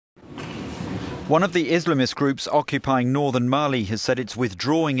One of the Islamist groups occupying northern Mali has said it's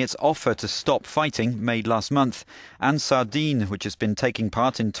withdrawing its offer to stop fighting made last month. Ansar Dine, which has been taking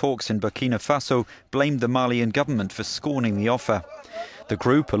part in talks in Burkina Faso, blamed the Malian government for scorning the offer. The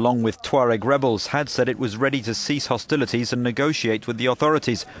group, along with Tuareg rebels, had said it was ready to cease hostilities and negotiate with the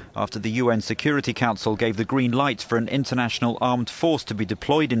authorities after the UN Security Council gave the green light for an international armed force to be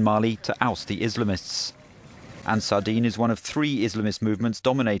deployed in Mali to oust the Islamists. Ansar Dine is one of 3 Islamist movements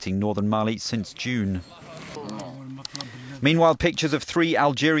dominating northern Mali since June. Meanwhile, pictures of 3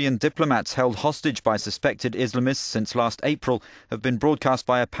 Algerian diplomats held hostage by suspected Islamists since last April have been broadcast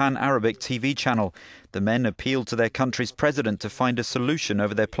by a pan-Arabic TV channel. The men appealed to their country's president to find a solution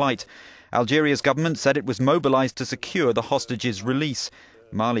over their plight. Algeria's government said it was mobilised to secure the hostages' release.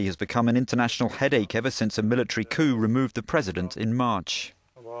 Mali has become an international headache ever since a military coup removed the president in March.